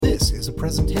a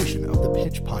presentation of the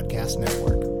Pitch Podcast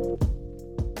Network.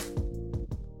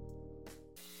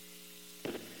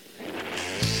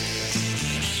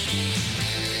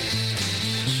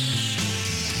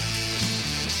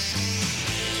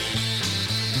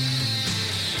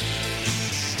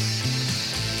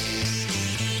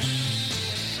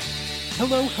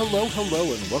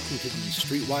 Hello, and welcome to the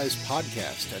Streetwise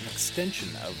Podcast, an extension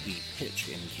of the Pitch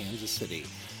in Kansas City.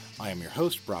 I am your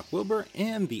host, Brock Wilbur,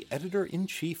 and the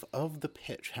editor-in-chief of the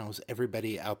Pitch. How's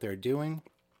everybody out there doing?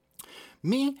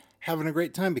 Me, having a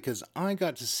great time because I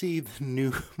got to see the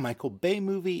new Michael Bay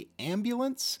movie,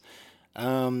 Ambulance,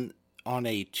 on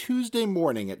a Tuesday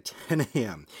morning at 10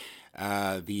 a.m.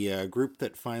 The group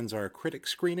that finds our critic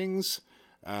screenings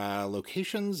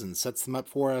locations and sets them up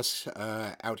for us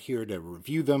out here to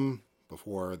review them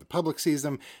before the public sees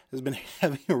them has been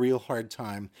having a real hard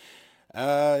time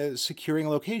securing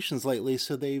locations lately,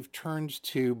 so they've turned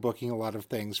to booking a lot of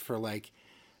things for like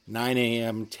 9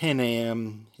 a.m., 10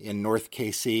 a.m. in North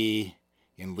KC,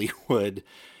 in Leawood,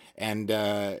 and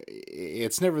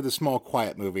it's never the small,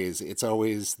 quiet movies. It's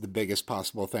always the biggest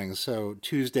possible thing. So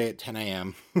Tuesday at 10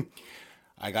 a.m.,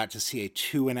 I got to see a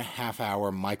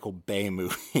 2.5-hour Michael Bay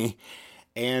movie,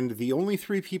 and the only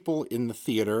three people in the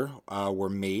theater were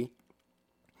me,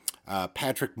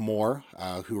 Patrick Moore,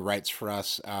 who writes for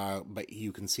us, but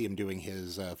you can see him doing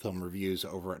his film reviews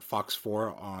over at Fox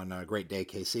 4 on Great Day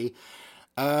KC,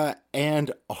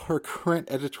 and our current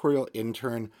editorial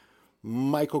intern,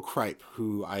 Michael Kripe,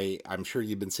 who I'm sure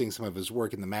you've been seeing some of his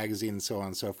work in the magazine and so on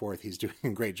and so forth. He's doing a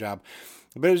great job.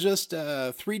 But it's just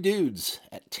three dudes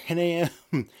at 10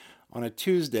 a.m. on a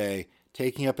Tuesday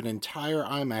taking up an entire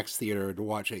IMAX theater to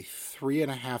watch a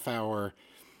 3.5-hour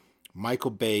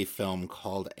Michael Bay film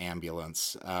called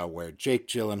Ambulance, where Jake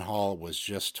Gyllenhaal was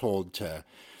just told to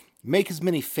make as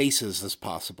many faces as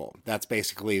possible. That's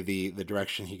basically the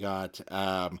direction he got.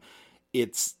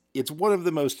 It's one of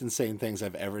the most insane things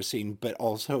I've ever seen, but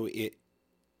also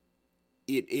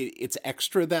it's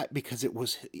extra that because it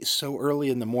was so early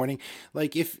in the morning.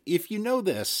 Like if you know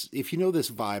this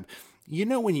vibe, you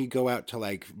know when you go out to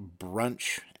like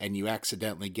brunch and you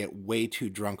accidentally get way too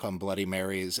drunk on Bloody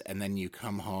Marys and then you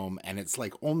come home and it's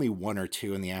like only 1 or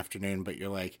 2 in the afternoon, but you're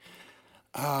like,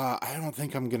 I don't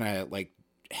think I'm gonna like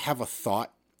have a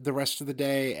thought the rest of the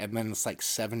day, and then it's like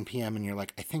 7 p.m. and you're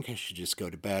like, I think I should just go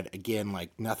to bed. Again,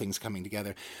 like nothing's coming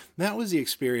together. That was the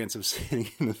experience of sitting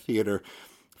in the theater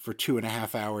for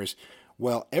 2.5 hours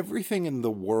while everything in the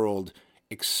world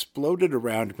exploded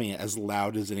around me as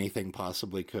loud as anything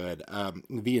possibly could.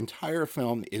 The entire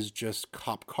film is just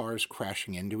cop cars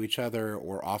crashing into each other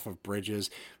or off of bridges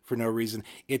for no reason.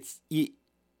 It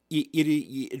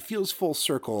feels full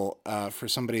circle for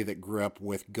somebody that grew up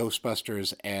with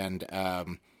Ghostbusters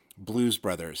and Blues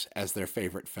Brothers as their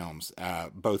favorite films,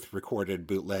 both recorded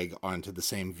bootleg onto the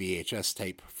same VHS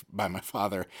tape by my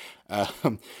father.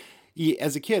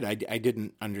 As a kid, I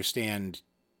didn't understand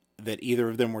that either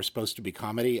of them were supposed to be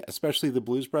comedy, especially the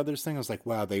Blues Brothers thing. I was like,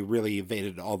 wow, they really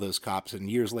evaded all those cops. And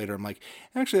years later, I'm like,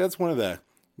 actually, that's one of the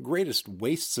greatest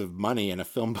wastes of money in a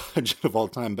film budget of all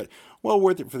time, but well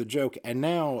worth it for the joke. And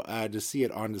now to see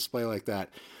it on display like that,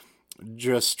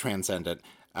 just transcendent.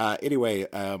 Anyway,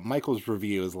 Michael's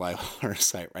review is live on our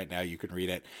site right now. You can read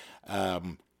it.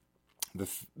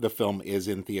 The film is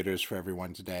in theaters for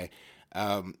everyone today.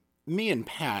 Me and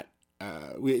Pat,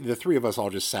 the three of us all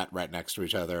just sat right next to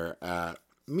each other.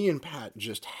 Me and Pat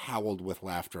just howled with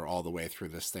laughter all the way through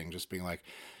this thing, just being like,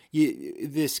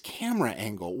 this camera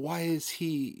angle, why is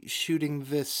he shooting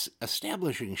this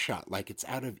establishing shot like it's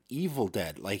out of Evil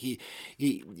Dead? Like he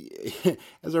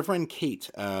as our friend Kate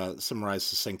summarized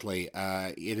succinctly,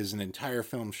 it is an entire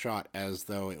film shot as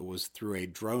though it was through a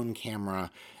drone camera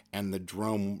and the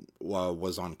drone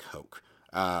was on coke.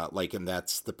 And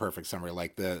that's the perfect summary.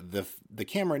 Like the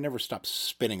camera never stops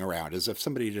spinning around, as if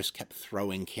somebody just kept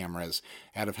throwing cameras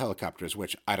out of helicopters,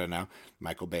 which I don't know.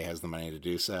 Michael Bay has the money to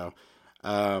do so.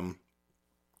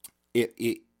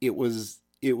 It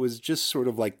was just sort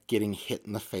of like getting hit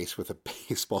in the face with a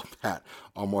baseball bat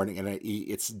all morning, and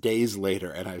it's days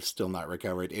later, and I've still not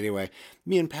recovered. Anyway,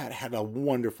 me and Pat had a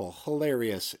wonderful,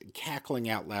 hilarious, cackling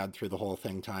out loud through the whole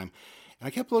thing time, and I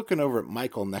kept looking over at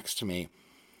Michael next to me.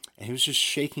 And he was just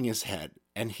shaking his head.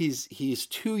 And he's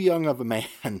too young of a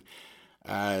man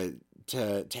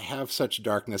to have such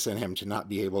darkness in him to not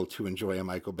be able to enjoy a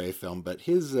Michael Bay film. But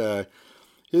his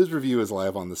review is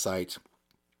live on the site.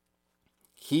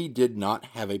 He did not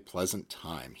have a pleasant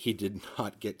time. He did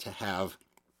not get to have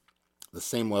the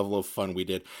same level of fun we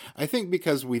did. I think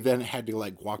because we then had to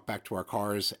like walk back to our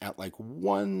cars at like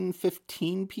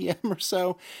 1:15 p.m. or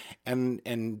so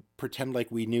and pretend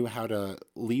like we knew how to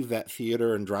leave that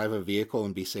theater and drive a vehicle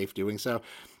and be safe doing so.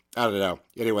 I don't know.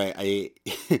 Anyway,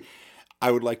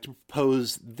 I would like to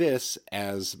propose this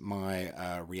as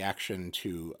my reaction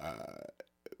to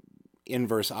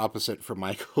inverse opposite for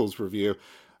Michael's review.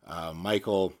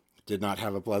 Michael did not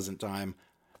have a pleasant time.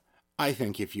 I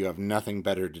think if you have nothing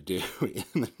better to do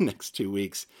in the next 2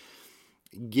 weeks,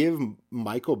 give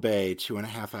Michael Bay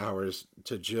 2.5 hours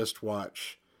to just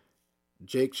watch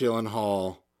Jake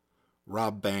Gyllenhaal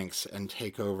rob banks and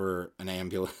take over an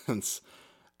ambulance.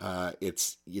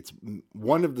 It's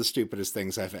one of the stupidest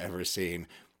things I've ever seen,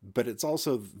 but it's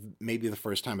also maybe the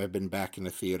first time I've been back in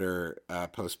the theater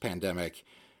post-pandemic,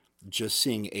 just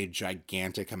seeing a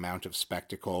gigantic amount of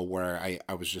spectacle where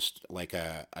I was just like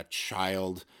a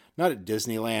child, not at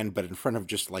Disneyland, but in front of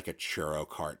just like a churro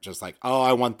cart, just like, oh,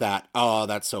 I want that. Oh,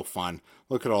 that's so fun.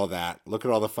 Look at all that. Look at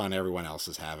all the fun everyone else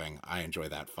is having. I enjoy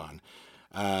that fun.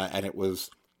 And it was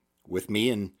with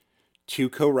me and 2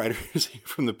 co-writers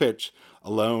from the pitch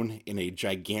alone in a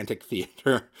gigantic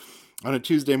theater on a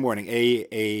Tuesday morning,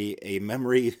 a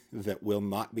memory that will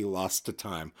not be lost to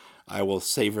time. I will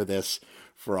savor this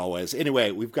for always. Anyway,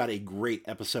 we've got a great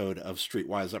episode of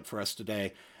Streetwise up for us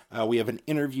today. We have an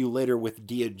interview later with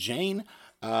Dia Jane.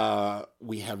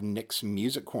 We have Nick's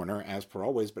Music Corner, as per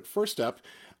always. But first up,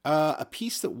 a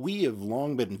piece that we have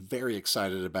long been very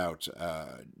excited about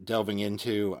delving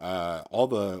into. All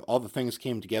the things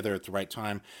came together at the right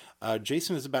time.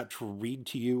 Jason is about to read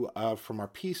to you from our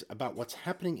piece about what's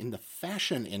happening in the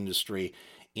fashion industry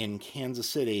in Kansas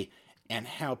City and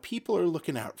how people are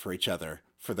looking out for each other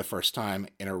for the first time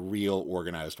in a real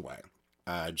organized way.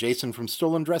 Jason from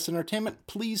Stolen Dress Entertainment,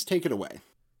 please take it away.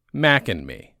 MAAC and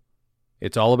Me.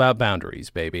 It's All About Boundaries,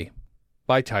 Baby,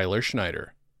 by Tyler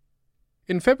Schneider.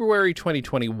 In February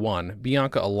 2021,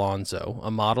 Bianca Alonso,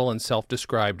 a model and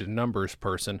self-described numbers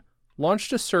person,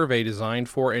 launched a survey designed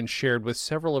for and shared with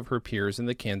several of her peers in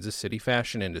the Kansas City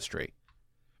fashion industry.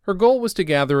 Her goal was to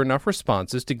gather enough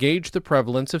responses to gauge the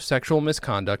prevalence of sexual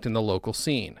misconduct in the local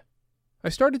scene. I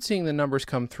started seeing the numbers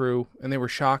come through, and they were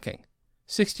shocking.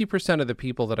 60% of the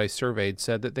people that I surveyed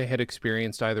said that they had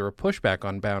experienced either a pushback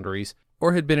on boundaries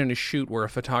or had been in a shoot where a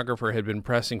photographer had been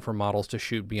pressing for models to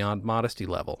shoot beyond modesty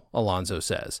level, Alonso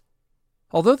says.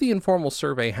 Although the informal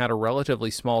survey had a relatively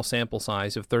small sample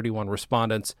size of 31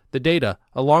 respondents, the data,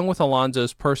 along with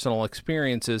Alonso's personal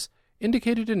experiences,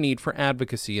 indicated a need for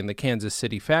advocacy in the Kansas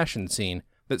City fashion scene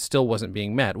that still wasn't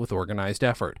being met with organized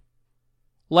effort.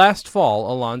 Last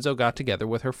fall, Alonso got together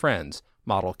with her friends,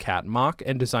 model Kat Mock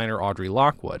and designer Audrey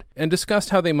Lockwood, and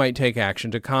discussed how they might take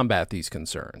action to combat these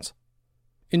concerns.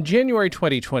 In January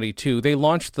 2022, they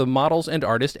launched the Models and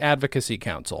Artist Advocacy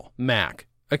Council, MAAC,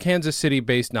 a Kansas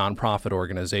City-based nonprofit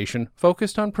organization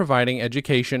focused on providing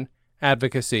education,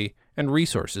 advocacy, and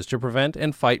resources to prevent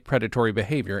and fight predatory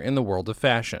behavior in the world of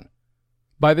fashion.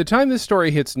 By the time this story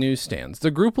hits newsstands,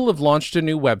 the group will have launched a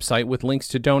new website with links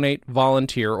to donate,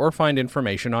 volunteer, or find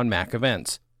information on MAAC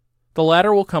events. The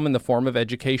latter will come in the form of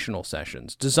educational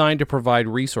sessions designed to provide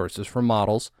resources for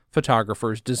models,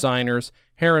 photographers, designers,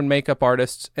 hair and makeup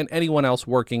artists, and anyone else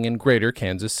working in greater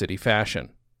Kansas City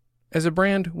fashion. As a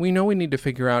brand, we know we need to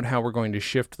figure out how we're going to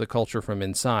shift the culture from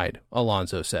inside,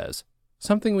 Alonso says.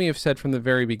 Something we have said from the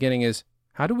very beginning is,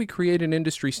 how do we create an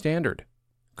industry standard?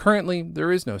 Currently,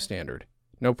 there is no standard.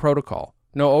 No protocol,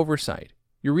 no oversight.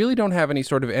 You really don't have any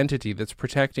sort of entity that's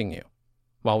protecting you.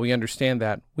 While we understand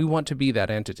that, we want to be that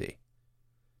entity.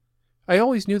 I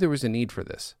always knew there was a need for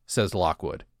this, says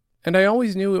Lockwood. And I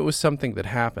always knew it was something that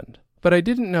happened, but I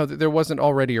didn't know that there wasn't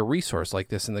already a resource like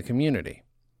this in the community.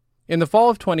 In the fall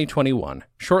of 2021,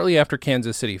 shortly after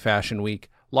Kansas City Fashion Week,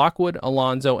 Lockwood,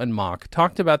 Alonso, and Mock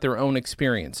talked about their own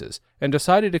experiences and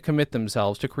decided to commit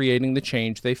themselves to creating the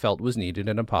change they felt was needed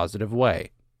in a positive way.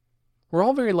 We're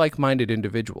all very like-minded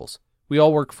individuals. We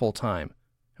all work full-time,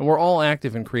 and we're all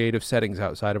active in creative settings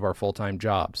outside of our full-time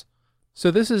jobs.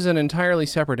 So this is an entirely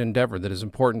separate endeavor that is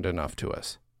important enough to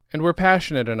us, and we're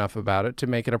passionate enough about it to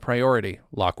make it a priority,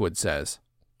 Lockwood says.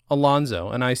 Alonso,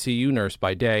 an ICU nurse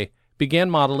by day, began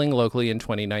modeling locally in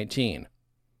 2019.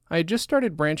 I had just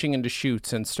started branching into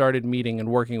shoots and started meeting and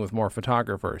working with more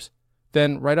photographers.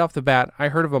 Then, right off the bat, I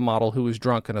heard of a model who was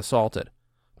drunk and assaulted.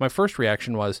 My first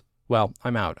reaction was, well,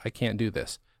 I'm out. I can't do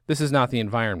this. This is not the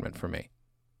environment for me.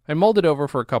 I mulled it over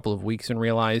for a couple of weeks and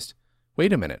realized,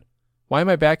 wait a minute. Why am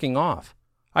I backing off?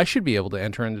 I should be able to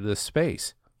enter into this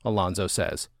space, Alonso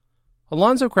says.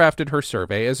 Alonso crafted her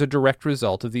survey as a direct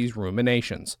result of these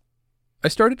ruminations. I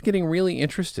started getting really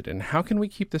interested in how can we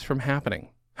keep this from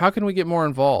happening? How can we get more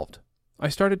involved? I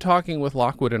started talking with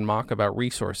Lockwood and MAAC about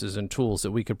resources and tools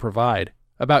that we could provide,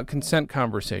 about consent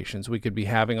conversations we could be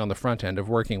having on the front end of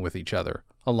working with each other,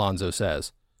 Alonso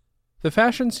says. The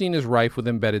fashion scene is rife with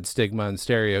embedded stigma and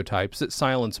stereotypes that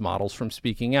silence models from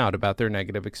speaking out about their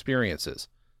negative experiences.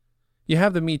 You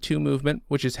have the Me Too movement,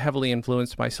 which is heavily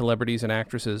influenced by celebrities and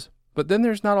actresses, but then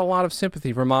there's not a lot of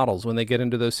sympathy for models when they get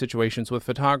into those situations with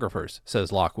photographers,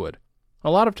 says Lockwood. A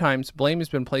lot of times, blame has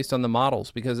been placed on the models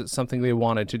because it's something they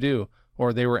wanted to do,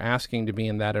 or they were asking to be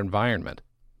in that environment.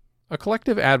 A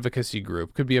collective advocacy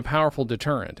group could be a powerful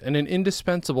deterrent and an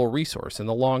indispensable resource in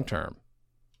the long term.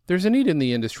 There's a need in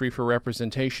the industry for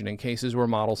representation in cases where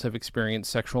models have experienced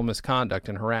sexual misconduct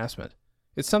and harassment.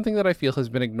 It's something that I feel has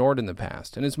been ignored in the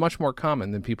past and is much more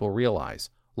common than people realize,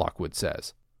 Lockwood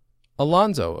says.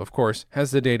 Alonso, of course,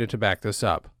 has the data to back this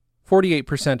up.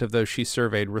 48% of those she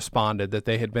surveyed responded that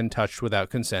they had been touched without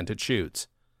consent at shoots.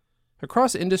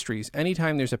 Across industries,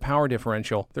 anytime there's a power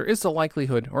differential, there is the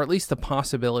likelihood, or at least the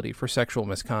possibility, for sexual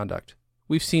misconduct.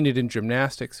 We've seen it in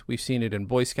gymnastics, we've seen it in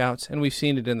Boy Scouts, and we've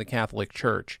seen it in the Catholic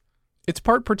Church. It's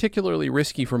particularly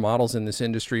risky for models in this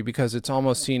industry because it's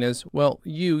almost seen as, well,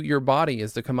 your body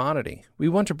is the commodity. We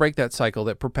want to break that cycle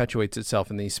that perpetuates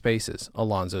itself in these spaces,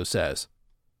 Alonso says.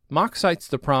 MAAC cites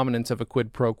the prominence of a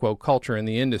quid pro quo culture in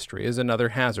the industry as another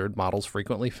hazard models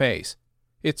frequently face.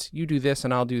 It's, you do this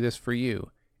and I'll do this for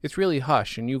you. It's really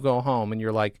hush and you go home and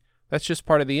you're like, that's just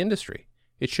part of the industry.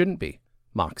 It shouldn't be,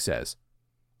 MAAC says.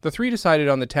 The three decided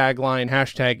on the tagline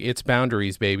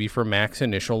 #It'sBoundariesBaby for MAAC's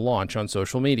initial launch on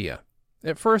social media.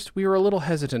 At first, we were a little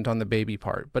hesitant on the baby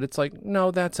part, but it's like, no,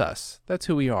 that's us. That's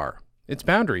who we are. It's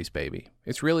boundaries, baby.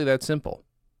 It's really that simple.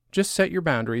 Just set your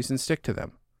boundaries and stick to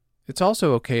them. It's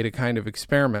also okay to kind of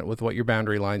experiment with what your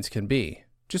boundary lines can be.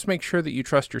 Just make sure that you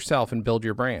trust yourself and build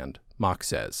your brand, MAAC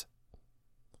says.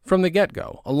 From the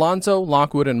get-go, Alonso,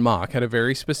 Lockwood, and MAAC had a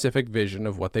very specific vision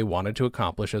of what they wanted to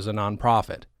accomplish as a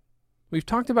nonprofit. We've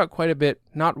talked about quite a bit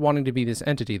not wanting to be this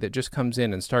entity that just comes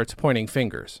in and starts pointing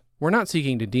fingers. We're not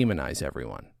seeking to demonize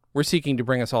everyone. We're seeking to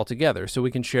bring us all together so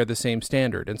we can share the same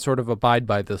standard and sort of abide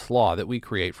by this law that we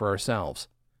create for ourselves.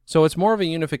 So it's more of a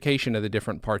unification of the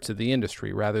different parts of the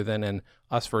industry rather than an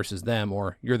us versus them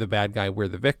or you're the bad guy, we're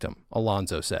the victim,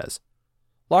 Alonso says.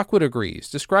 Lockwood agrees,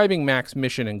 describing MAAC's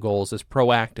mission and goals as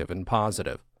proactive and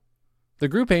positive. The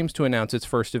group aims to announce its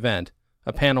first event,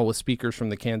 a panel with speakers from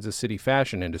the Kansas City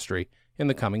fashion industry, in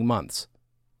the coming months.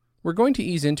 We're going to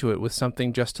ease into it with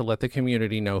something just to let the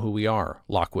community know who we are,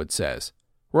 Lockwood says.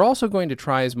 We're also going to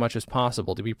try as much as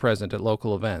possible to be present at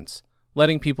local events,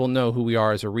 letting people know who we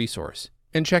are as a resource,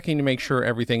 and checking to make sure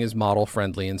everything is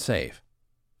model-friendly and safe.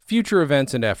 Future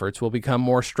events and efforts will become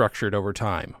more structured over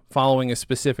time, following a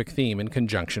specific theme in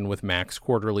conjunction with MAAC's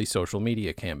quarterly social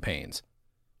media campaigns.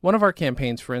 One of our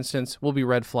campaigns, for instance, will be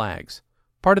red flags.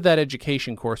 Part of that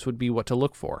education course would be what to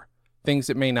look for, things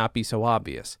that may not be so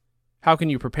obvious. How can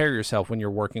you prepare yourself when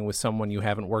you're working with someone you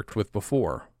haven't worked with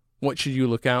before? What should you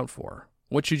look out for?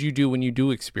 What should you do when you do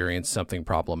experience something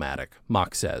problematic?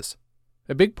 MAAC says.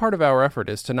 A big part of our effort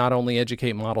is to not only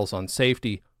educate models on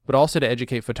safety, but also to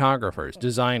educate photographers,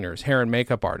 designers, hair and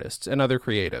makeup artists, and other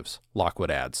creatives,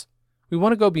 Lockwood adds. We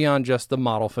want to go beyond just the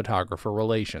model-photographer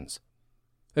relations.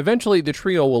 Eventually, the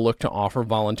trio will look to offer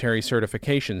voluntary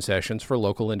certification sessions for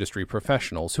local industry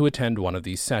professionals who attend one of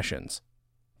these sessions.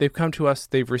 They've come to us,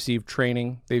 they've received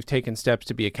training, they've taken steps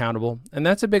to be accountable, and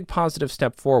that's a big positive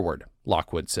step forward,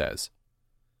 Lockwood says.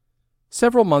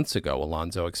 Several months ago,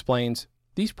 Alonso explains,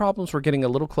 these problems were getting a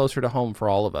little closer to home for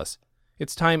all of us.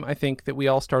 It's time, I think, that we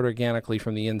all start organically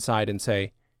from the inside and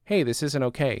say, hey, this isn't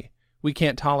okay. We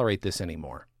can't tolerate this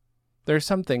anymore. There are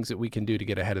some things that we can do to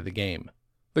get ahead of the game.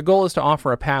 The goal is to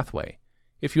offer a pathway,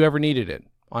 if you ever needed it,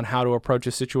 on how to approach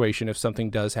a situation if something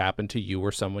does happen to you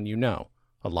or someone you know,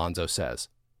 Alonso says.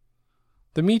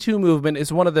 The Me Too movement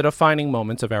is one of the defining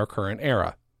moments of our current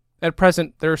era. At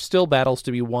present, there are still battles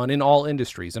to be won in all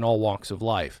industries and all walks of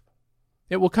life.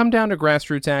 It will come down to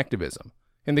grassroots activism,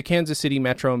 in the Kansas City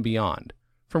metro and beyond,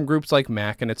 from groups like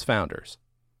MAAC and its founders.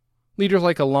 Leaders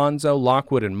like Alonso,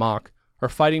 Lockwood, and MAAC are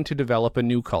fighting to develop a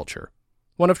new culture,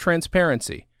 one of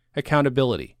transparency,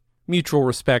 accountability, mutual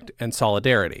respect, and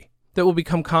solidarity, that will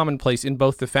become commonplace in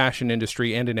both the fashion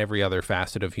industry and in every other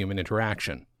facet of human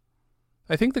interaction.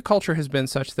 I think the culture has been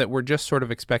such that we're just sort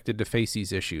of expected to face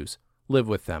these issues, live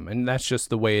with them, and that's just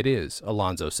the way it is,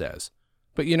 Alonso says.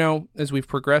 But as we've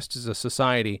progressed as a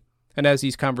society, and as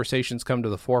these conversations come to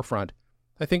the forefront,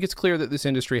 I think it's clear that this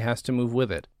industry has to move with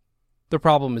it. The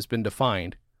problem has been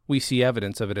defined. We see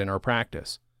evidence of it in our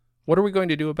practice. What are we going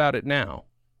to do about it now?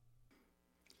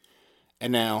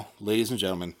 And now, ladies and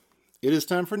gentlemen, It is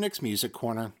time for Nick's Music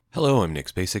Corner. Hello, I'm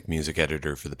Nick's Basic Music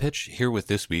Editor for The Pitch, here with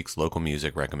this week's local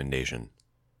music recommendation.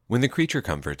 When the Creature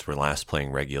Comforts were last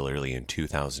playing regularly in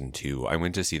 2002, I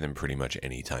went to see them pretty much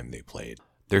any time they played.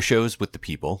 Their shows with the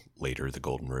People, later the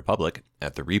Golden Republic,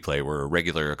 at the Replay were a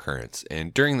regular occurrence,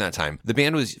 and during that time, the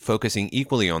band was focusing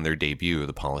equally on their debut,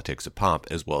 The Politics of Pop,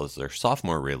 as well as their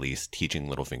sophomore release, Teaching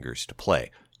Little Fingers to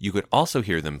Play. You could also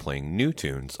hear them playing new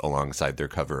tunes alongside their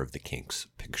cover of the Kinks'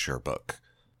 Picture Book.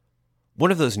 One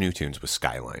of those new tunes was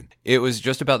Skyline. It was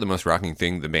just about the most rocking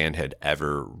thing the band had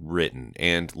ever written,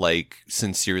 and like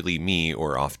Sincerely Me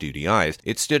or Off Duty Eyes,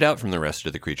 it stood out from the rest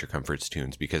of the Creature Comforts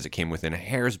tunes because it came within a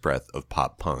hair's breadth of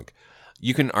pop punk.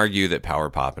 You can argue that power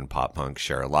pop and pop punk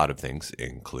share a lot of things,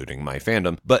 including my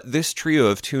fandom, but this trio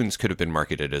of tunes could have been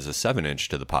marketed as a 7-inch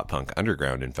to the pop punk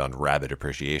underground and found rabid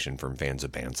appreciation from fans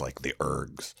of bands like the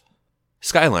Ergs.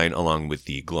 Skyline, along with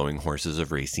the Glowing Horses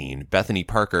of Racine, Bethany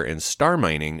Parker, and Star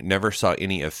Mining, never saw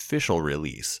any official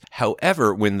release.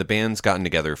 However, when the band's gotten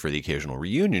together for the occasional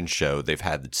reunion show, they've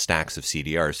had stacks of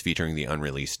CDRs featuring the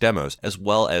unreleased demos, as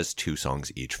well as 2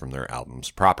 songs each from their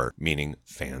albums proper, meaning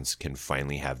fans can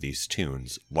finally have these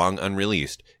tunes, long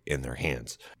unreleased, in their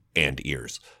hands and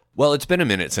ears. Well, it's been a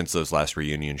minute since those last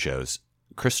reunion shows.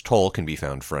 Chris Toll can be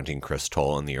found fronting Chris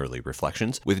Toll in the early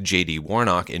Reflections, with J.D.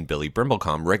 Warnock and Billy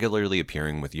Brimblecom regularly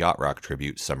appearing with yacht rock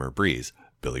tribute Summer Breeze.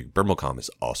 Billy Brimblecom is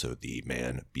also the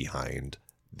man behind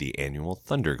the annual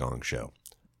Thundergong show.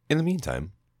 In the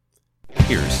meantime,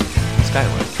 here's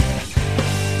Skyline.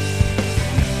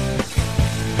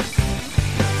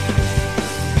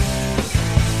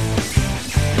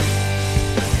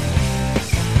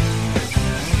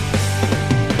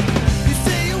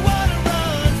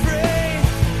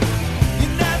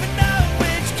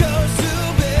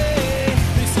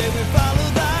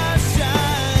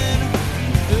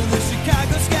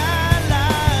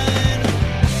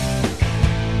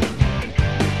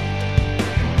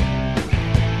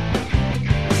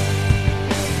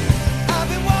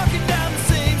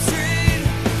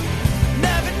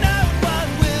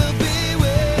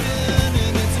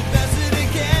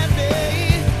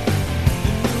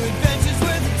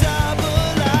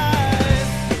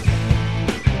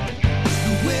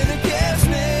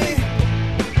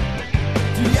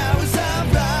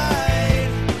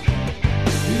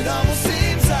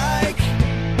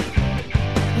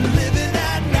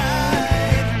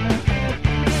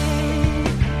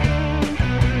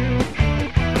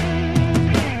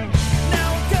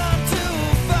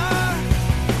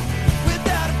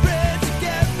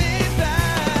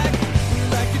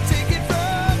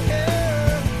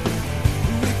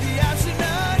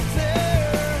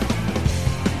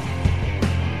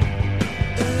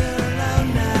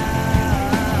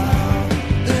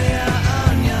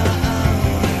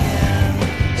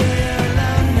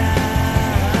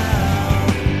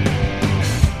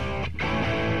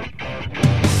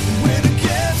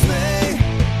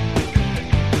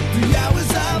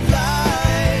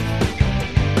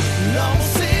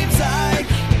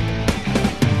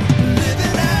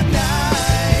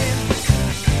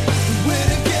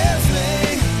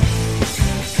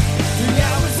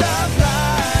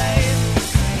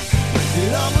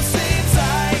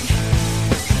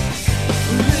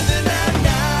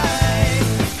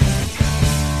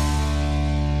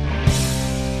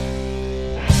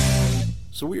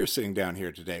 So we are sitting down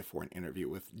here today for an interview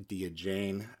with Dia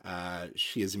Jane.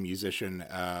 She is a musician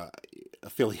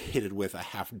affiliated with a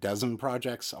half dozen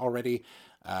projects already,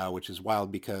 which is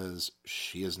wild because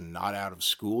she is not out of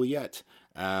school yet.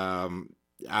 I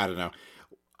don't know.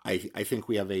 I think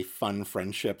we have a fun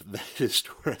friendship that is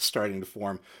starting to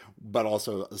form, but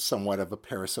also somewhat of a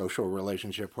parasocial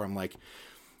relationship where I'm like,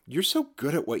 you're so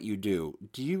good at what you do.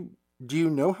 Do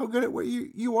you know how good at what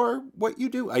you are, what you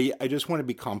do? I just want to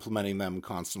be complimenting them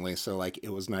constantly. So like, it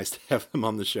was nice to have them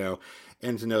on the show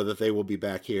and to know that they will be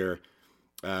back here,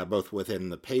 both within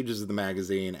the pages of the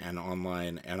magazine and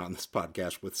online and on this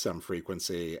podcast with some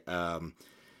frequency.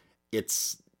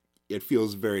 It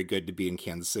feels very good to be in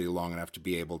Kansas City long enough to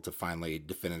be able to finally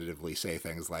definitively say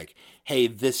things like, hey,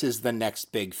 this is the next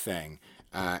big thing.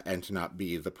 And to not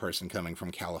be the person coming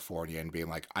from California and being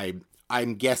like,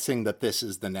 I'm guessing that this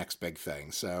is the next big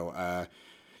thing. So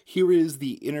here is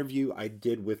the interview I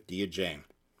did with Dia Jane.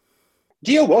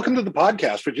 Dia, welcome to the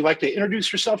podcast. Would you like to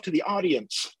introduce yourself to the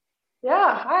audience?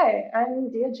 Yeah, hi, I'm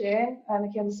Dia Jane. I'm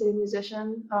a Kansas City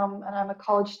musician, and I'm a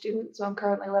college student, so I'm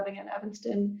currently living in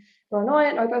Evanston, Illinois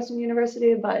at Northwestern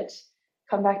University, but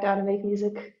come back down to make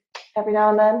music every now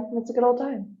and then, and it's a good old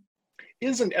time.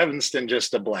 Isn't Evanston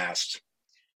just a blast?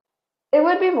 It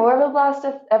would be more of a blast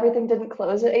if everything didn't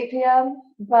close at 8 p.m.,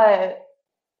 but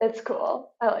it's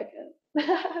cool. I like it.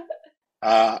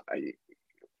 Uh,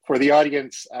 for the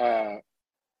audience,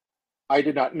 I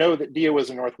did not know that Dia was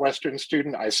a Northwestern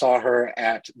student. I saw her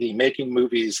at the Making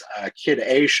Movies Kid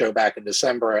A show back in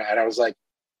December, and I was like,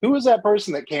 who was that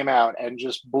person that came out and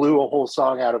just blew a whole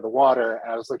song out of the water?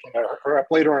 And I was looking at her up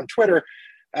later on Twitter.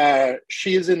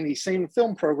 She is in the same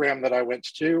film program that I went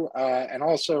to, and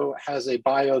also has a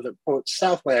bio that quotes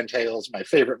Southland Tales, my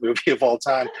favorite movie of all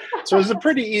time. So it was a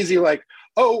pretty easy, like,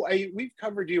 oh, we've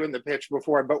covered you in the pitch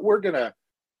before, but we're gonna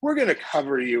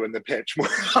cover you in the pitch more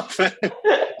often.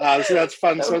 So that's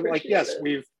fun. So like, yes,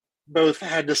 we've both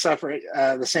had to suffer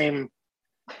the same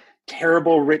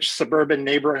terrible rich suburban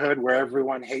neighborhood where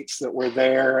everyone hates that we're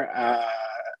there.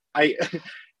 I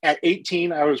at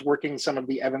 18, I was working some of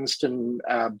the Evanston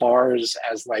bars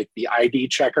as like the ID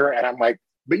checker, and I'm like,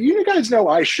 but you guys know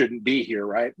I shouldn't be here,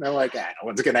 right? And they're like,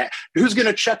 who's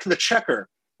gonna check the checker?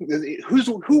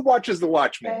 Who watches the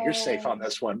Watchmen? You're safe on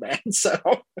this one, man. So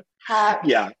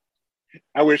yeah,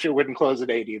 I wish it wouldn't close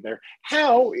at 8 either.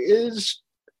 How is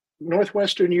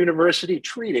Northwestern University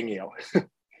treating you?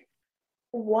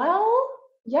 Well,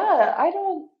 yeah,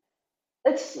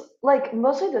 it's like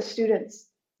mostly the students'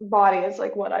 body is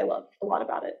like what I love a lot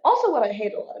about it. Also what I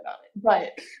hate a lot about it.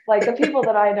 But like the people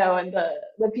that I know and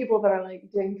the people that are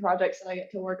like doing projects that I get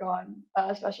to work on,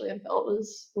 especially in film,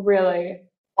 is really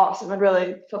awesome and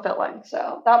really fulfilling.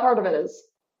 So that part of it is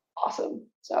awesome.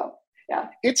 So yeah.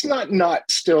 It's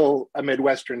not still a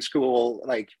Midwestern school.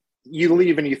 Like, you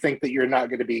leave and you think that you're not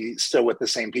going to be still with the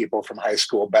same people from high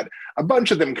school, but a bunch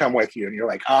of them come with you and you're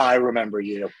like, I remember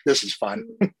you. This is fun.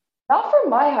 Not from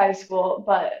my high school,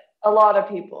 but a lot of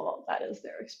people, that is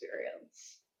their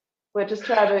experience, which is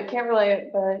tragic. Can't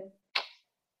relate, but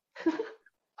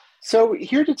So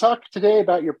here to talk today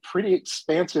about your pretty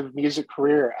expansive music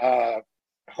career.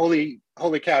 Holy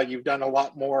cow, you've done a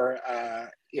lot more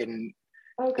in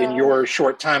oh in gosh. your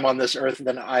short time on this earth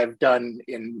than I've done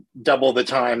in double the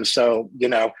time. So,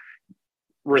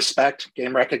 respect,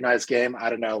 game recognized game. I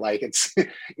don't know, like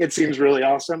it seems really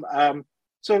awesome.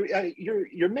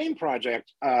 Your main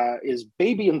project is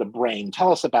Baby in the Brain.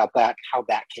 Tell us about that, how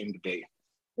that came to be.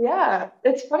 Yeah,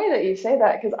 it's funny that you say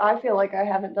that because I feel like I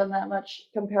haven't done that much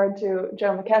compared to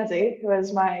Joe Mackenzie, who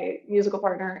is my musical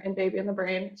partner in Baby in the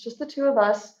Brain. It's just the two of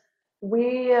us.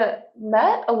 We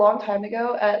met a long time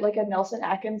ago at like a Nelson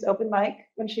Atkins open mic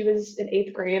when she was in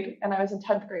 8th grade and I was in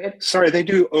 10th grade. Sorry, they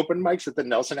do open mics at the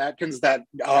Nelson Atkins. That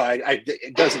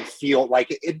it doesn't feel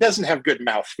like it doesn't have good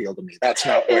mouth feel to me. That's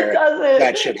not It where that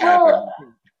doesn't. should Well,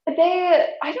 happen.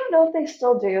 I don't know if they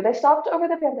still do. They stopped over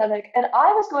the pandemic, and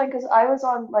I was going because I was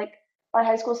on like my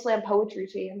high school slam poetry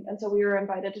team, and so we were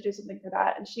invited to do something for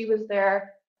that. And she was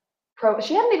there.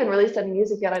 She hadn't even released any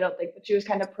music yet, I don't think, but she was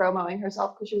kind of promoting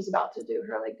herself because she was about to do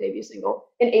her like debut single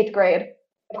in 8th grade,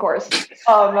 of course.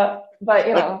 But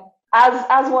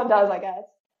as one does, I guess.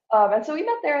 And so we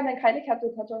met there, and then kind of kept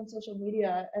in touch on social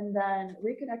media, and then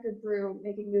reconnected through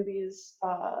Making Movies,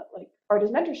 like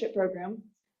artist mentorship program,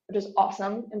 which is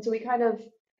awesome. And so we kind of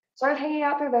started hanging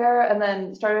out through there, and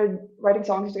then started writing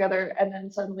songs together, and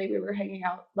then suddenly we were hanging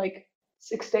out like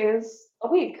 6 days a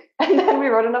week. And then we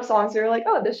wrote enough songs, we were like,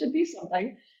 oh, this should be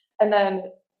something. And then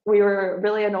we were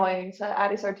really annoying to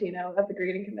Addie Sartino of the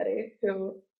greeting committee,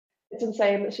 who it's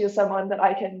insane that she is someone that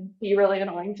I can be really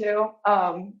annoying to.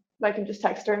 I can just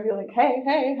text her and be like, hey,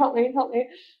 help me, help me.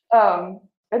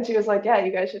 And she was like, yeah,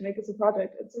 you guys should make this a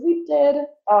project. And so we did.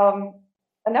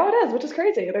 And now it is, which is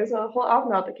crazy. There's a whole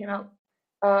album out that came out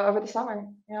over the summer.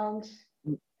 And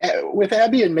With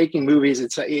Abby and Making Movies,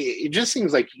 it just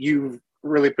seems like you've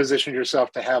really positioned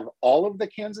yourself to have all of the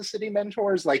Kansas City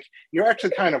mentors. Like, you're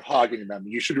actually kind of hogging them.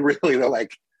 You should really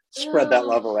like spread that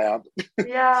love around.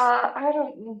 yeah, I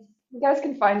don't. You guys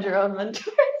can find your own mentors.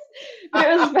 But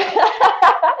it was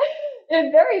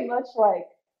it very much like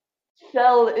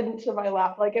fell into my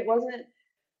lap. Like it wasn't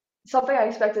something I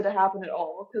expected to happen at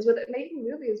all. Because with Making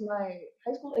Movies, my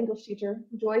high school English teacher,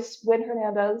 Joyce Wynn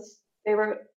Hernandez,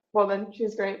 favorite woman,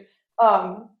 she's great.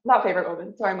 Not favorite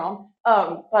woman, sorry, mom.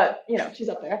 But she's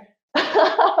up there.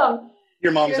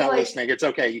 Your She mom's was not like, listening. It's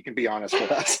okay. You can be honest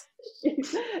with us. she,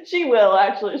 she will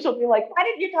actually. She'll be like, why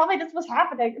didn't you tell me this was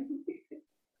happening?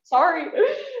 Sorry,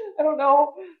 I don't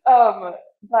know.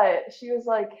 But she was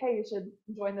like, hey, you should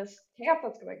join this camp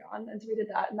that's going on. And so we did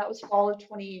that. And that was fall of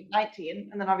 2019.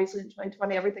 And then obviously in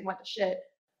 2020, everything went to shit.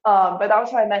 But that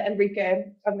was how I met Enrique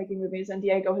of Making Movies and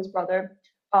Diego, his brother,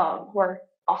 who are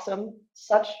awesome.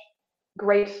 Such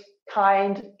great,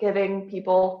 kind, giving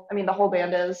people. I mean, the whole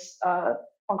band is.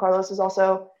 Juan Carlos is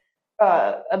also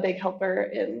a big helper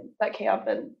in that camp.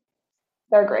 And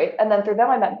they're great. And then through them,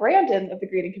 I met Brandon of the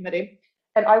greeting committee.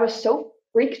 And I was so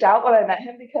freaked out when I met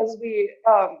him because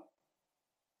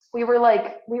we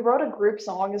wrote a group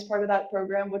song as part of that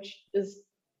program, which is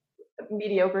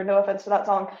mediocre, no offense to that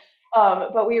song.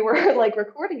 But we were like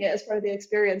recording it as part of the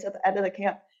experience at the end of the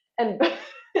camp. And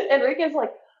Enrique's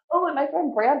like, oh, and my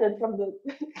friend Brandon from the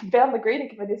band The Greeting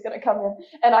Committee is gonna come in.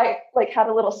 And I like had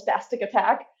a little spastic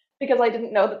attack because I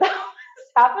didn't know that was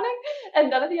happening. And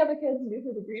none of the other kids knew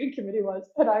who the Greeting Committee was.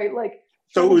 And I like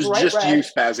So it was just red. you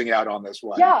spazzing out on this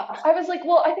one. Yeah. I was like,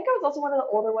 well, I think I was also one of the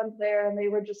older ones there, and they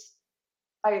were just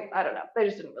I don't know. They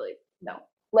just didn't really know.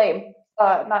 Lame.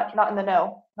 Not in the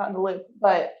know, not in the loop,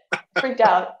 but freaked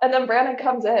out. And then Brandon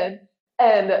comes in,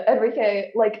 and Enrique,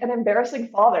 like an embarrassing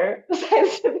father,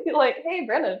 decides to be like, "Hey,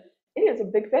 Brandon, he is a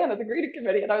big fan of the Greeting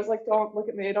Committee." And I was like, "Don't look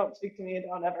at me, don't speak to me,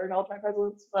 don't ever acknowledge my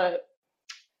presence." But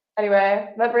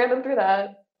anyway, met Brandon through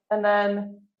that, and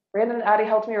then Brandon and Addie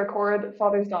helped me record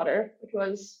 "Father's Daughter," which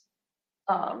was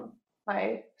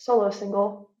my solo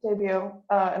single debut,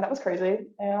 and that was crazy.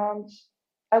 And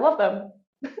I love them.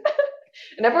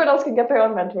 And everyone else can get their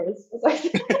own mentors. Just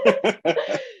kidding.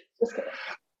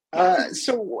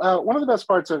 So one of the best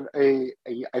parts of I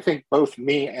think both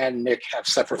me and Nick have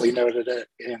separately noted it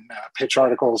in pitch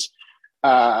articles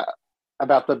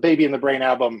about the Baby in the Brain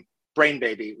album, Brain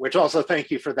Baby, which also thank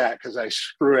you for that, because I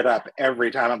screw it up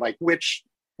every time. I'm like, which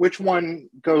one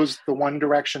goes the one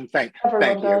direction? Thank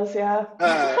does, you. Yeah.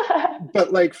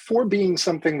 But like, for being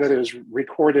something that is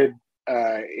recorded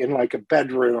in like a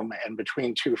bedroom and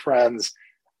between two friends,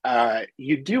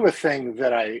 you do a thing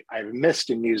that I've missed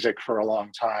in music for a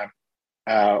long time,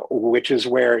 which is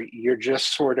where you're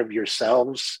just sort of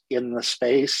yourselves in the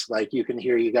space. Like, you can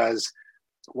hear you guys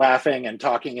laughing and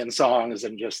talking in songs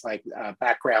and just like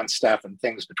background stuff and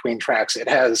things between tracks. It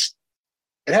has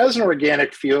an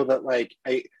organic feel that like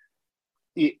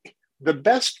the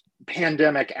best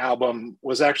pandemic album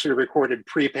was actually recorded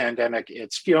pre-pandemic.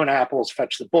 It's Fiona Apple's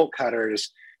Fetch the Bolt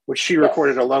Cutters, which she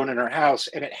recorded alone in her house,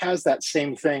 and it has that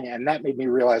same thing, and that made me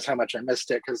realize how much I missed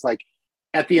it, because like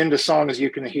at the end of songs you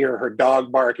can hear her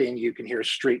dog barking, you can hear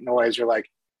street noise. You're like,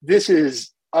 this is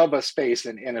of a space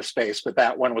and in a space, but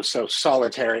that one was so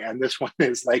solitary, and this one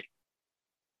is like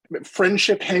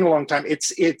friendship, hang a long time.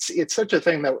 It's such a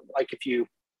thing that like if you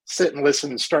sit and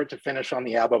listen start to finish on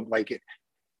the album, like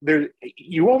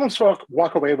you almost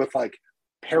walk away with like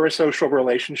parasocial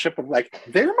relationship of like,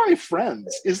 they're my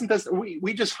friends. Isn't this,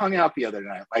 we just hung out the other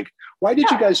night. Like, why did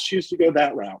you guys choose to go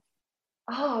that route?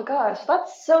 Oh gosh,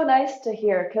 that's so nice to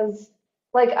hear, because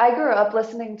like I grew up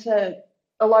listening to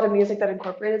a lot of music that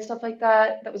incorporated stuff like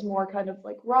that was more kind of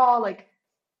like raw, like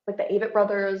the Avett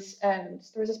Brothers, and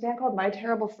there was this band called My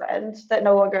Terrible Friend that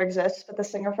no longer exists, but the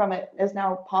singer from it is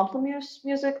now Pomplamoose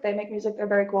Music. They make music, they're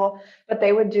very cool, but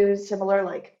they would do similar,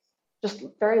 like, just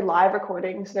very live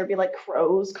recordings. There'd be like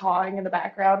crows cawing in the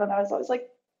background, and I was always like,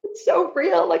 it's so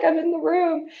real, like I'm in the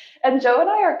room. And Joe and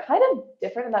I are kind of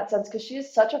different in that sense, because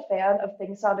she's such a fan of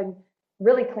things sounding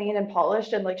really clean and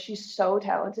polished, and like she's so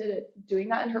talented at doing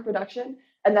that in her production.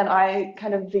 And then I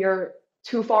kind of veer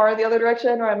too far in the other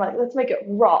direction, where I'm like, let's make it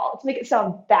raw, let's make it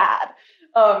sound bad.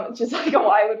 She's like,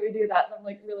 why would we do that? And I'm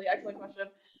like, really excellent question.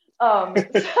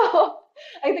 So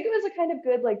I think it was a kind of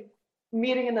good like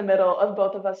meeting in the middle of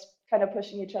both of us kind of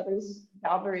pushing each other's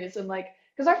boundaries, and like,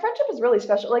 because our friendship is really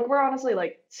special. Like, we're honestly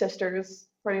like sisters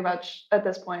pretty much at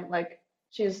this point. Like,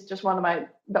 she's just one of my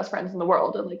best friends in the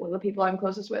world, and like one of the people I'm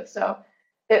closest with. So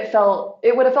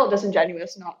it would have felt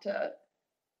disingenuous not to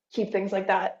keep things like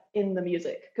that in the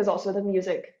music, because also the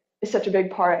music is such a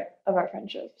big part of our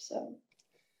friendship. So,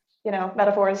 you know,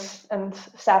 metaphors and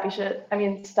sappy shit. I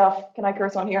mean, stuff. Can I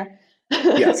curse on here?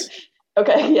 Yes.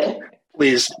 Okay, yeah.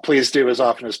 Please do as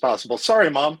often as possible. Sorry,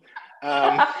 Mom.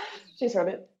 She's heard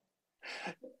it.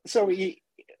 So,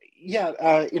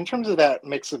 yeah, in terms of that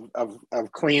mix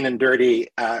of clean and dirty,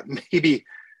 maybe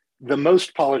the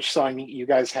most polished song you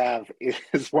guys have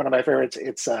is one of my favorites.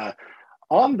 It's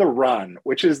On the Run,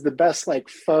 which is the best like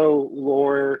faux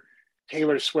lore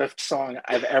Taylor Swift song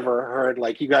I've ever heard.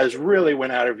 Like, you guys really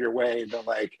went out of your way to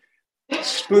like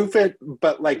spoof it,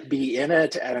 but like be in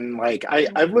it. And like,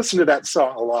 I've listened to that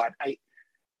song a lot.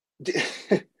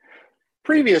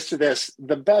 Previous to this,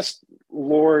 the best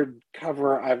Lorde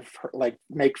cover I've heard, like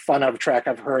make fun of track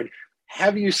I've heard.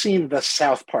 Have you seen the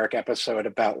South Park episode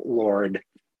about Lorde?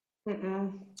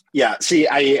 Mm-mm. Yeah, see,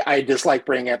 I dislike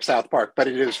bringing up South Park, but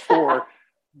it is for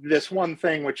this one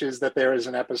thing, which is that there is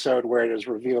an episode where it is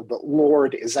revealed that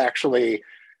Lorde is actually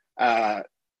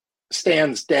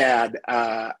Stan's dad,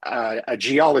 a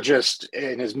geologist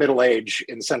in his middle age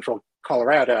in central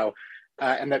Colorado,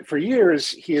 and that for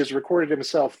years he has recorded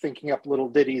himself thinking up little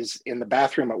ditties in the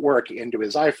bathroom at work into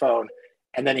his iPhone,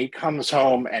 and then he comes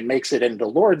home and makes it into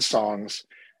Lorde songs.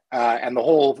 and the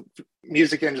whole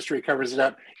music industry covers it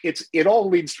up. It all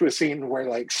leads to a scene where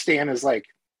like Stan is like,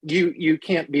 you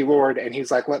can't be Lord, and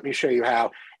he's like, let me show you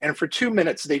how. And for 2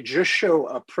 minutes, they just show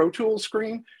a Pro Tools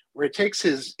screen where it takes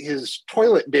his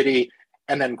toilet ditty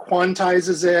and then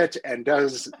quantizes it and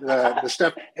does the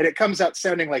stuff, and it comes out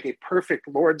sounding like a perfect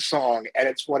Lord song. And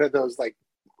it's one of those like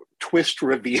twist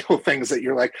reveal things that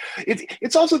you're like,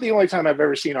 it's also the only time I've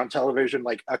ever seen on television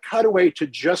like a cutaway to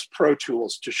just Pro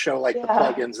Tools to show like the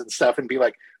plugins and stuff and be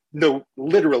like, no,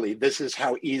 literally, this is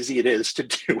how easy it is to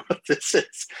do what this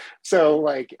is. So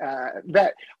like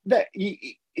that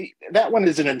one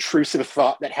is an intrusive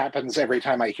thought that happens every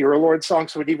time I hear a Lord song.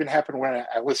 So it even happened when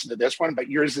I listen to this one, but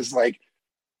yours is like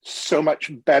so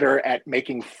much better at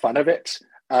making fun of it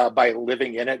by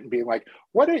living in it and being like,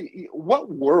 what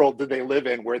world do they live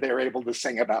in where they're able to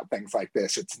sing about things like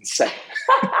this? It's insane.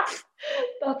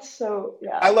 That's so,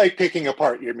 yeah. I like picking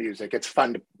apart your music. It's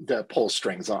fun to pull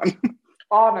strings on.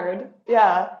 Honored.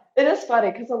 Yeah, it is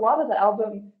funny because a lot of the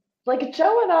album, like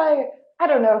Joe and I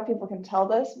don't know if people can tell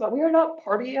this, but we are not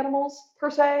party animals per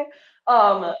se.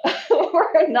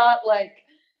 We're not like,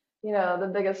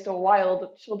 the biggest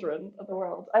wild children of the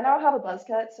world. I now have a buzz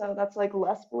cut, so that's like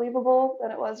less believable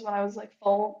than it was when I was like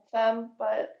full femme,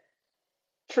 but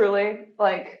truly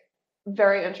like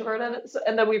very introverted. So,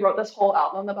 and then we wrote this whole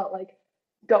album about like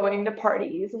going to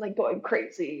parties and like going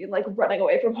crazy and like running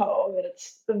away from home, and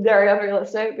it's very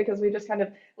unrealistic because we just kind of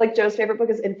like Joe's favorite book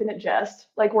is Infinite Jest.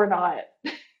 Like we're not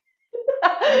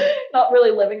not really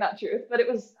living that truth, but it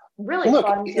was really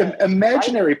fun.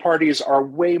 Imaginary parties are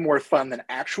way more fun than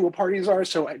actual parties are.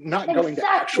 So not going to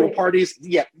actual parties,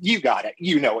 yeah, you got it.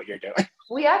 You know what you're doing.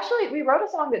 We wrote a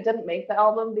song that didn't make the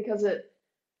album because it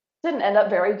didn't end up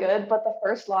very good, but the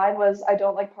first line was, I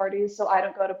don't like parties, so I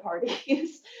don't go to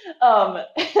parties. And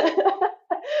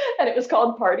it was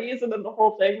called Parties, and then the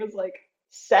whole thing was like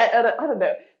set at I don't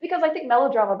know, because I think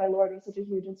Melodrama by Lorde was such a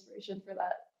huge inspiration for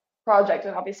that project,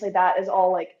 and obviously that is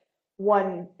all like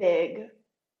one big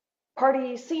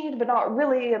party scene, but not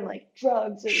really, and like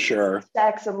drugs and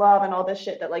sex and love and all this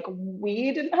shit that like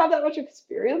we didn't have that much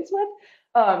experience with.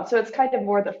 So it's kind of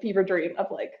more the fever dream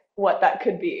of like what that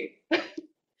could be.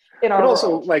 But also,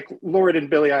 world. like Lorde and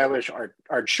Billie Eilish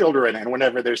are children, and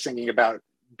whenever they're singing about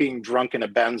being drunk in a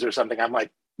Benz or something, I'm like,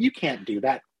 you can't do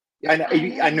that.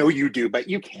 I know you do, but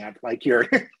you can't. Like you're.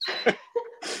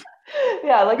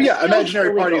 Imaginary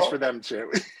illegal. Parties for them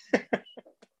too.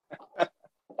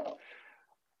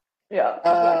 Yeah.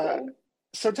 Exactly.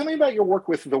 So tell me about your work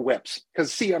with the Whips,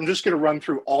 because see, I'm just going to run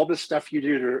through all the stuff you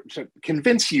do to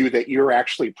convince you that you're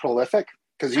actually prolific,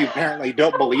 because you apparently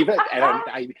don't believe it,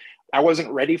 and I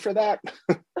wasn't ready for that.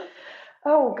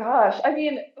 Oh gosh. I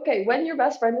mean, okay, when your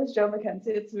best friend is Joe McKenzie,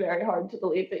 it's very hard to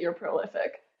believe that you're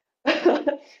prolific.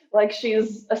 Like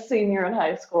she's a senior in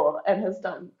high school and has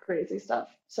done crazy stuff.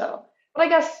 So, but I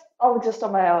guess I'll exist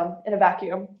on my own in a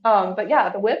vacuum. But yeah,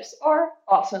 the Whips are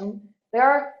awesome. They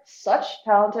are such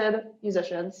talented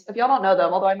musicians. If y'all don't know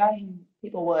them, although I imagine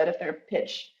people would if they're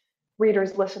pitch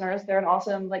readers, listeners, they're an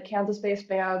awesome like Kansas-based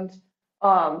band,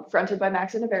 fronted by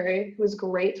Max Inneberry, who is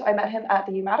great. I met him at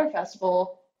the Matter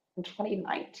Festival in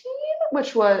 2019,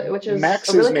 which is Max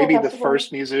a really is maybe cool the festival.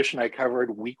 first musician I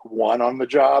covered week one on the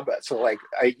job. So like,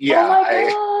 Oh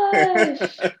my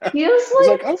gosh, he is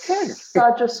like okay.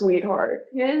 Such a sweetheart.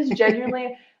 He is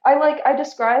genuinely. I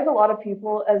describe a lot of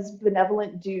people as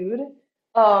benevolent dude,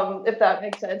 if that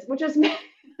makes sense, which is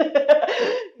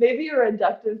maybe a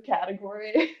reductive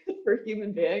category for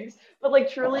human beings, but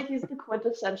like truly he's the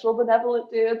quintessential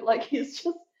benevolent dude. Like he's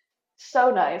just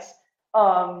so nice.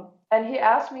 And he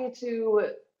asked me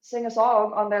to sing a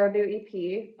song on their new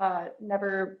EP,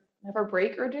 Never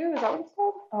Break or Do, is that what it's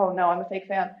called? Oh no, I'm a fake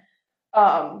fan.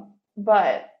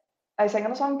 But I sang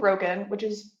on the song Broken, which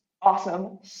is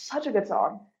awesome, such a good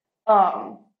song.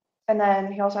 And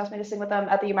then he also asked me to sing with them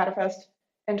at the Matterfest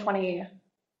in 2020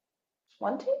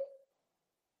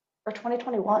 or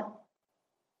 2021.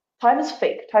 Time is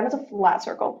fake. Time is a flat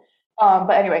circle.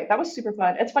 But anyway, that was super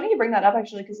fun. It's funny you bring that up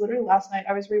actually, because literally last night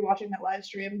I was rewatching that live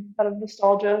stream out of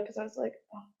nostalgia because I was like,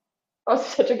 oh, that was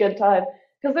such a good time.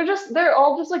 Because they're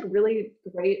all just like really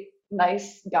great,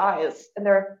 nice guys, and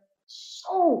they're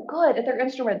so good at their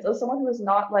instruments. As someone who is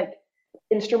not like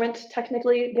instrument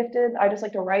technically gifted, I just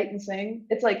like to write and sing.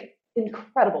 It's like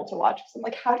incredible to watch. I'm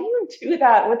like, how do you do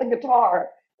that with a guitar?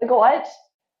 Like what?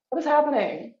 What is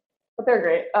happening? But they're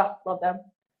great. Oh, love them.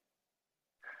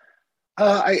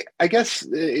 I guess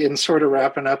in sort of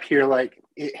wrapping up here,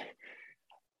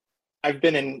 I've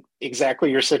been in exactly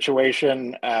your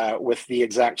situation with the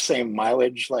exact same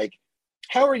mileage. Like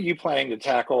how are you planning to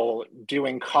tackle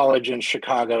doing college in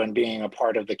Chicago and being a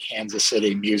part of the Kansas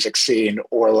City music scene?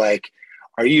 Or like,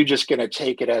 are you just going to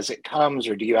take it as it comes,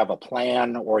 or do you have a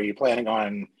plan, or are you planning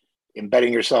on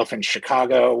embedding yourself in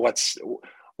Chicago? What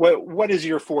is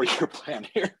your 4-year plan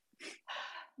here?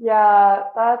 Yeah,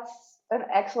 that's an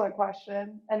excellent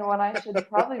question, and one I should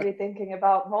probably be thinking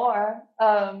about more.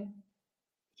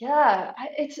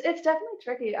 It's definitely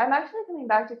tricky. I'm actually coming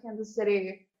back to Kansas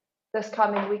City this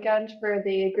coming weekend for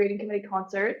the grading committee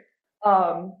concert,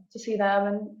 to see them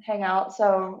and hang out.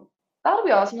 So that'll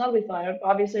be awesome. That'll be fun.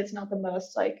 Obviously, it's not the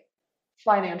most like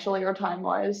financially or time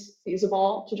wise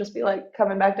feasible to just be like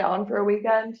coming back down for a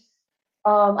weekend.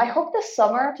 I hope this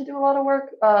summer to do a lot of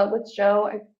work with Joe.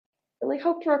 I really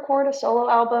hope to record a solo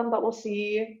album, but we'll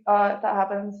see if that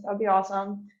happens. That'd be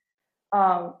awesome.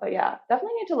 But yeah,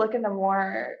 definitely need to look into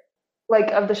more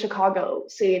like of the Chicago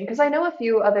scene because I know a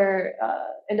few other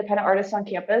independent artists on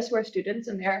campus who are students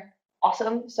and they're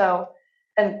awesome. So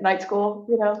and night school,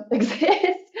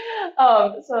 exists.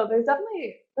 So there's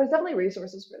definitely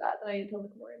resources for that I need to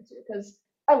look more into because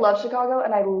I love Chicago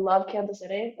and I love Kansas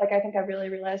City. Like I think I really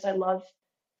realized I love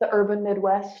the urban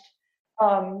Midwest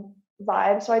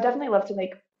vibe. So I definitely love to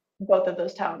make both of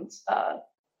those towns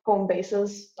home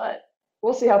bases, but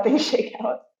we'll see how things shake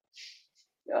out.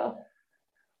 Yeah.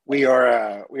 We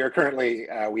are currently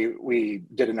we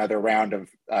did another round of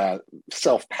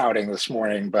self-pouting this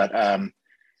morning, but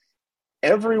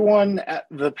everyone at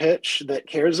the pitch that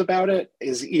cares about it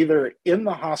is either in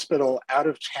the hospital, out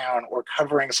of town, or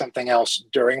covering something else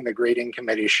during the grading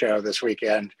committee show this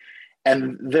weekend.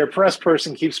 And their press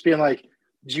person keeps being like,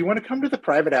 do you want to come to the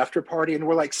private after party? And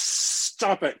we're like,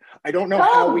 stop it. I don't know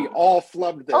how we all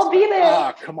flubbed this. I'll be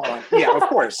there. Come on. Yeah, of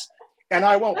course. And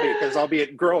I won't be because I'll be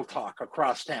at Girl Talk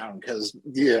across town because,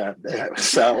 yeah.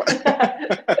 So,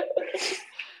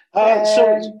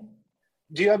 so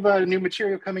do you have new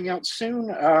material coming out soon?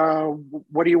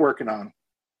 What are you working on?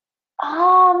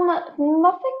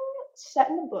 Nothing set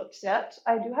in the books yet.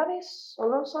 I do have a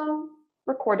solo song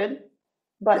recorded,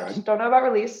 but Good. don't know about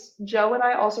release. Joe and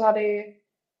I also have a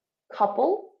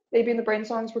couple Baby in the Brain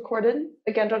songs recorded.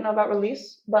 Again, don't know about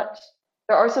release, but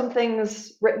there are some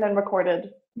things written and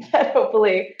recorded that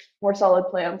hopefully more solid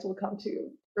plans will come to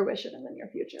fruition in the near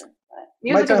future.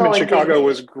 My time in Chicago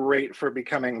was great for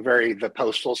becoming the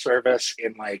postal service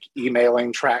in like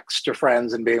emailing tracks to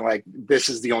friends and being like, this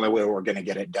is the only way we're going to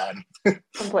get it done.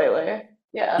 Completely.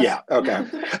 Yeah. Yeah. Okay.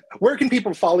 Where can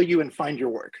people follow you and find your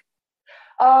work?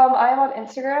 I am on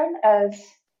Instagram as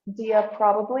Dia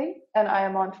Probably, and I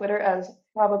am on Twitter as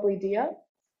Probably Dia.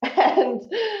 And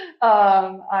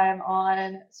I'm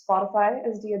on Spotify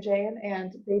as Dia Jane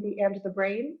and Baby and the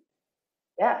Brain.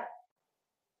 Yeah.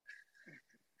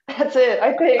 That's it,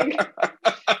 I think.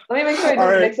 Let me make sure I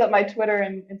didn't mix up my Twitter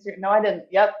and Instagram. No, I didn't.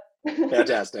 Yep.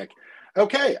 Fantastic.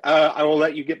 Okay. I will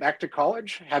let you get back to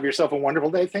college. Have yourself a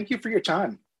wonderful day. Thank you for your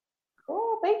time.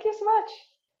 Cool. Thank you so much.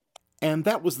 And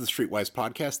that was the Streetwise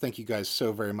podcast. Thank you guys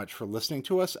so very much for listening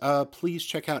to us. Please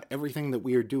check out everything that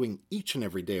we are doing each and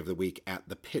every day of the week at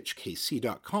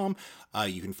thepitchkc.com.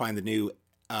 You can find the new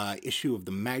issue of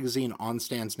the magazine on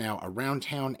stands now around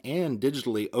town and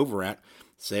digitally over at,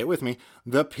 say it with me,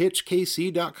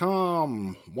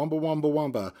 thepitchkc.com. Wumba,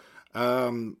 wumba,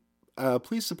 wumba.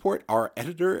 Please support our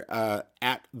editor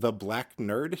at The Black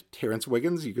Nerd, Terrence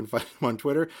Wiggins. You can find him on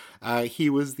Twitter. He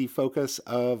was the focus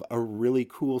of a really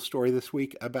cool story this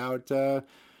week about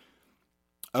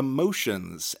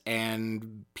emotions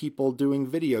and people doing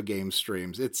video game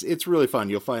streams. It's really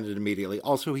fun. You'll find it immediately.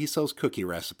 Also, he sells cookie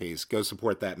recipes. Go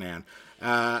support that man.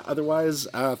 Otherwise,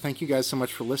 thank you guys so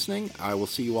much for listening. I will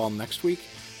see you all next week.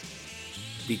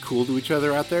 Be cool to each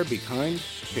other out there. Be kind.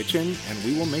 Pitch in, and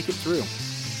we will make it through.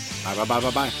 Bye, bye, bye, bye,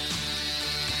 bye.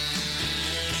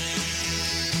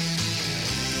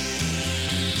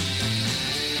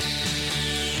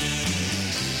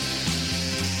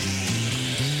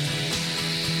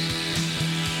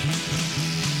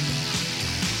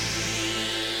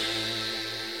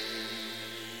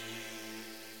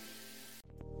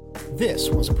 This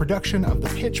was a production of the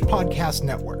Pitch Podcast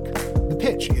Network. The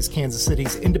Pitch is Kansas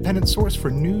City's independent source for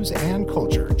news and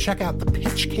culture. Check out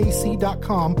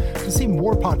thepitchkc.com to see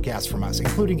more podcasts from us,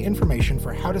 including information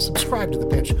for how to subscribe to The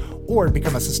Pitch or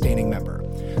become a sustaining member.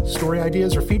 Story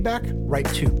ideas or feedback?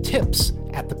 Write to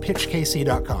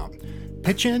tips@thepitchkc.com.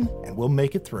 Pitch in and we'll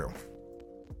make it through.